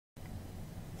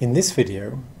In this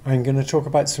video, I'm going to talk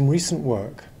about some recent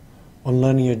work on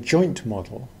learning a joint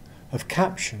model of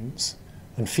captions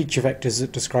and feature vectors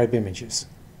that describe images.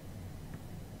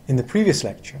 In the previous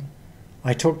lecture,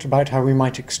 I talked about how we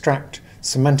might extract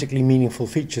semantically meaningful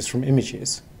features from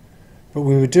images, but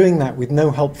we were doing that with no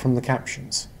help from the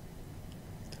captions.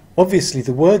 Obviously,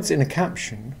 the words in a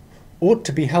caption ought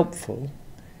to be helpful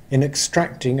in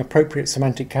extracting appropriate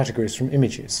semantic categories from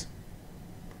images.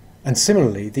 And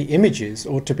similarly, the images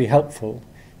ought to be helpful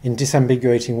in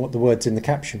disambiguating what the words in the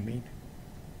caption mean.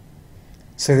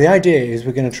 So the idea is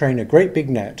we're going to train a great big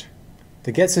net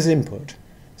that gets as input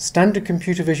standard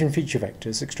computer vision feature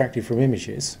vectors extracted from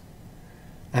images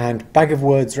and bag of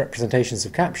words representations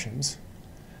of captions,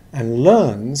 and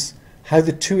learns how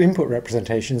the two input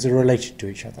representations are related to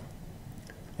each other.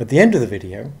 At the end of the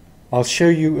video, I'll show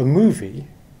you a movie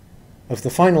of the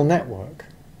final network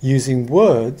using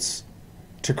words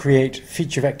to create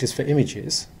feature vectors for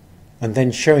images, and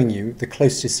then showing you the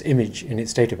closest image in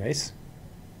its database,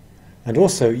 and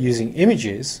also using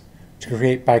images to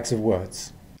create bags of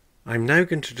words. I'm now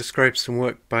going to describe some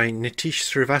work by Nitish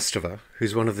Srivastava,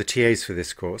 who's one of the TAs for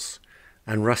this course,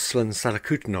 and Ruslan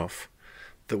Salakutinov,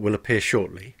 that will appear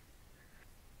shortly.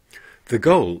 The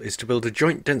goal is to build a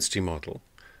joint density model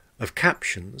of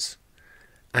captions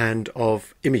and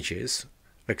of images,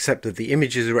 except that the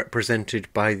images are represented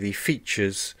by the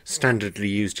features standardly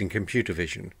used in computer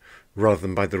vision, rather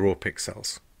than by the raw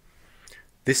pixels.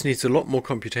 This needs a lot more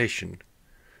computation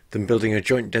than building a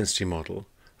joint density model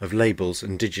of labels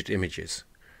and digit images,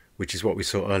 which is what we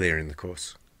saw earlier in the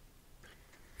course.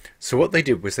 So what they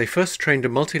did was they first trained a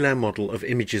multi-layer model of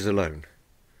images alone.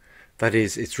 That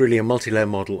is, it's really a multi-layer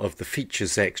model of the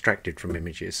features they extracted from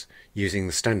images using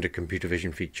the standard computer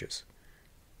vision features.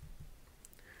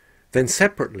 Then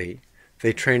separately,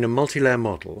 they train a multi-layer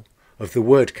model of the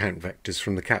word count vectors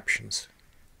from the captions.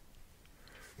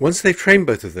 Once they've trained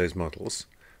both of those models,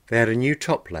 they add a new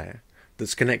top layer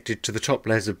that's connected to the top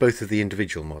layers of both of the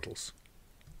individual models.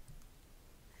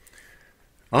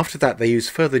 After that, they use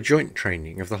further joint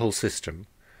training of the whole system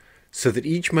so that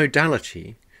each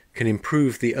modality can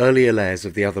improve the earlier layers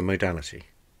of the other modality.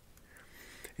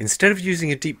 Instead of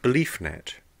using a deep belief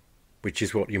net, which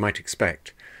is what you might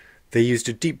expect, they used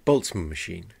a deep Boltzmann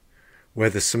machine, where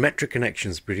there's symmetric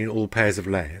connections between all pairs of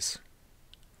layers.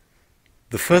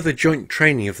 The further joint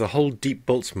training of the whole deep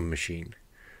Boltzmann machine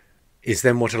is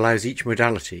then what allows each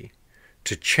modality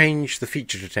to change the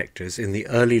feature detectors in the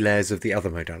early layers of the other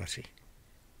modality.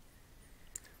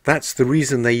 That's the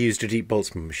reason they used a deep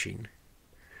Boltzmann machine.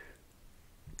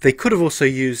 They could have also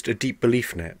used a deep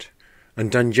belief net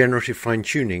and done generative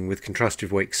fine-tuning with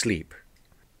contrastive wake sleep,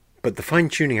 but the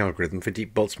fine-tuning algorithm for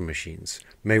deep Boltzmann machines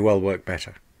may well work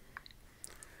better.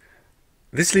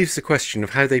 This leaves the question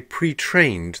of how they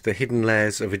pre-trained the hidden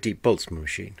layers of a deep Boltzmann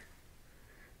machine.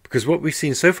 Because what we've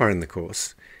seen so far in the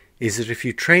course is that if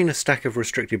you train a stack of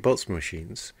restricted Boltzmann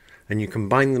machines and you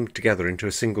combine them together into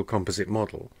a single composite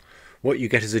model, what you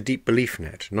get is a deep belief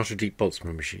net, not a deep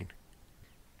Boltzmann machine.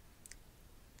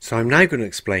 So I'm now going to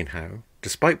explain how,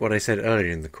 despite what I said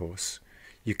earlier in the course,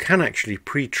 you can actually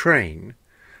pre-train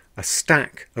a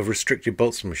stack of restricted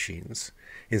Boltzmann machines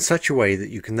in such a way that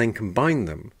you can then combine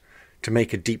them to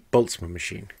make a deep Boltzmann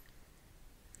machine.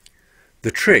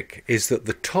 The trick is that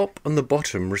the top and the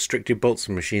bottom restricted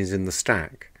Boltzmann machines in the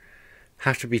stack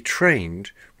have to be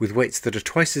trained with weights that are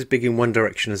twice as big in one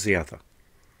direction as the other.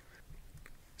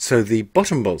 So the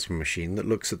bottom Boltzmann machine that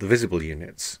looks at the visible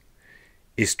units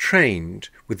is trained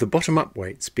with the bottom-up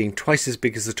weights being twice as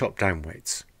big as the top-down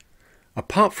weights.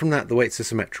 Apart from that, the weights are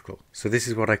symmetrical, so this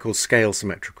is what I call scale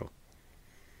symmetrical.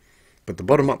 But the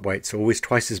bottom-up weights are always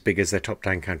twice as big as their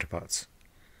top-down counterparts.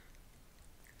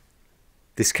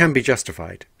 This can be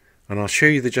justified, and I'll show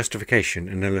you the justification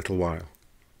in a little while.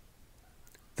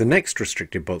 The next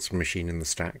restricted Boltzmann machine in the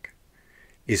stack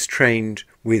is trained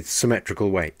with symmetrical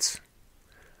weights.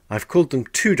 I've called them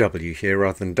 2W here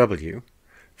rather than W,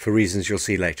 for reasons you'll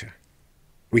see later.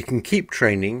 We can keep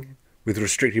training with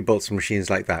restricted Boltzmann machines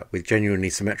like that, with genuinely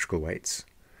symmetrical weights,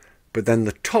 but then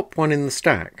the top one in the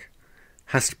stack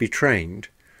has to be trained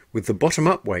with the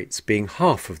bottom-up weights being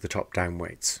half of the top-down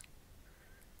weights.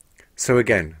 So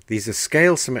again, these are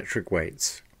scale symmetric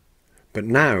weights, but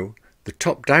now the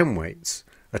top-down weights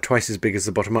are twice as big as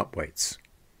the bottom-up weights.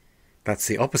 That's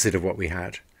the opposite of what we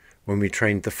had when we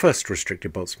trained the first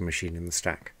restricted Boltzmann machine in the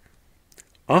stack.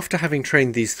 After having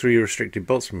trained these three restricted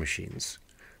Boltzmann machines,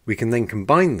 we can then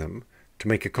combine them to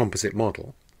make a composite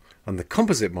model, and the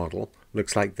composite model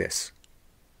looks like this.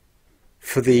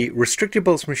 For the restricted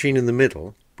Boltzmann machine in the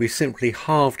middle, we've simply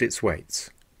halved its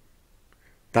weights.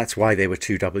 That's why they were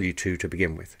 2W2 to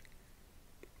begin with.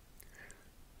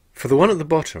 For the one at the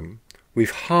bottom,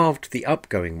 we've halved the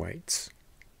upgoing weights,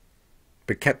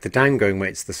 but kept the downgoing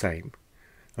weights the same.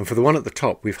 And for the one at the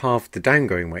top, we've halved the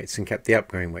downgoing weights and kept the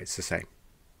upgoing weights the same.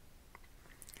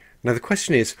 Now the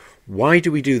question is, why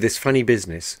do we do this funny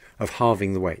business of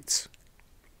halving the weights?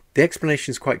 The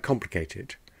explanation is quite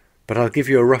complicated, but I'll give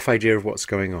you a rough idea of what's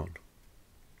going on.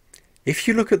 If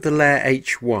you look at the layer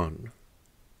H1,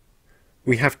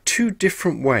 we have two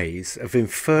different ways of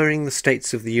inferring the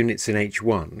states of the units in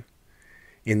H1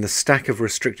 in the stack of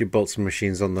restricted Boltzmann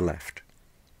machines on the left.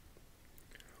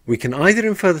 We can either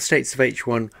infer the states of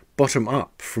H1 bottom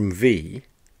up from V,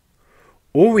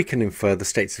 or we can infer the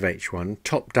states of H1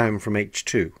 top down from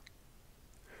H2.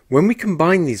 When we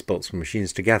combine these Boltzmann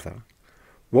machines together,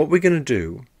 what we're going to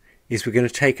do is we're going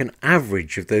to take an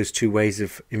average of those two ways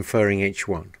of inferring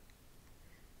H1.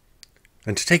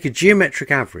 And to take a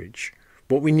geometric average,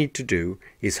 what we need to do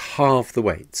is halve the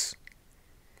weights.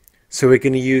 So we're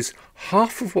going to use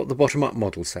half of what the bottom-up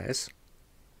model says,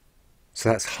 so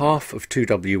that's half of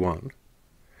 2W1,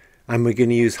 and we're going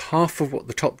to use half of what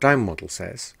the top-down model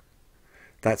says,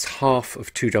 that's half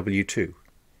of 2W2.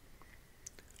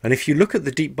 And if you look at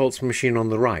the deep Boltzmann machine on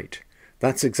the right,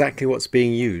 that's exactly what's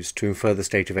being used to infer the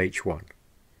state of H1.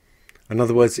 In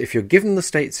other words, if you're given the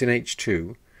states in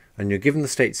H2 and you're given the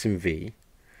states in V,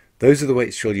 those are the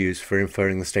weights you'll use for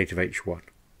inferring the state of H1.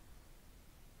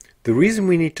 The reason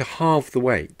we need to halve the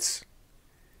weights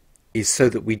is so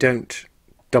that we don't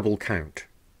double count.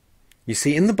 You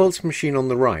see, in the Boltzmann machine on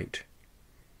the right,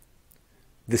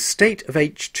 the state of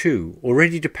H2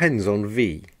 already depends on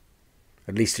V.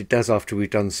 At least it does after we've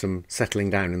done some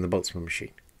settling down in the Boltzmann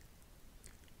machine.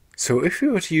 So if we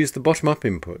were to use the bottom-up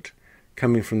input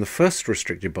coming from the first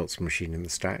restricted Boltzmann machine in the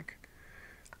stack,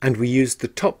 and we used the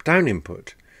top-down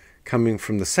input coming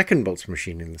from the second Boltzmann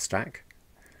machine in the stack,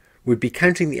 we'd be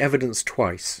counting the evidence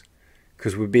twice,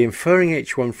 because we'd be inferring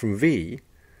H1 from V,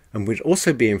 and we'd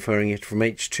also be inferring it from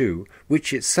H2,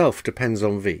 which itself depends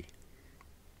on V.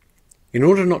 In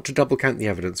order not to double count the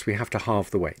evidence, we have to halve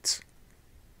the weights.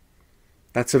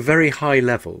 That's a very high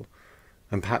level,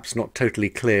 and perhaps not totally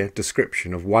clear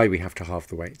description of why we have to halve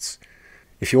the weights.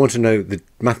 If you want to know the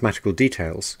mathematical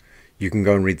details, you can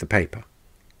go and read the paper.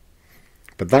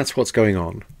 But that's what's going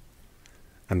on,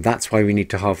 and that's why we need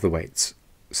to halve the weights,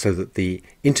 so that the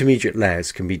intermediate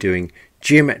layers can be doing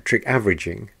geometric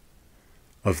averaging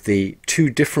of the two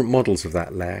different models of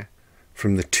that layer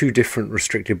from the two different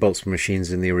restricted Boltzmann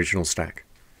machines in the original stack.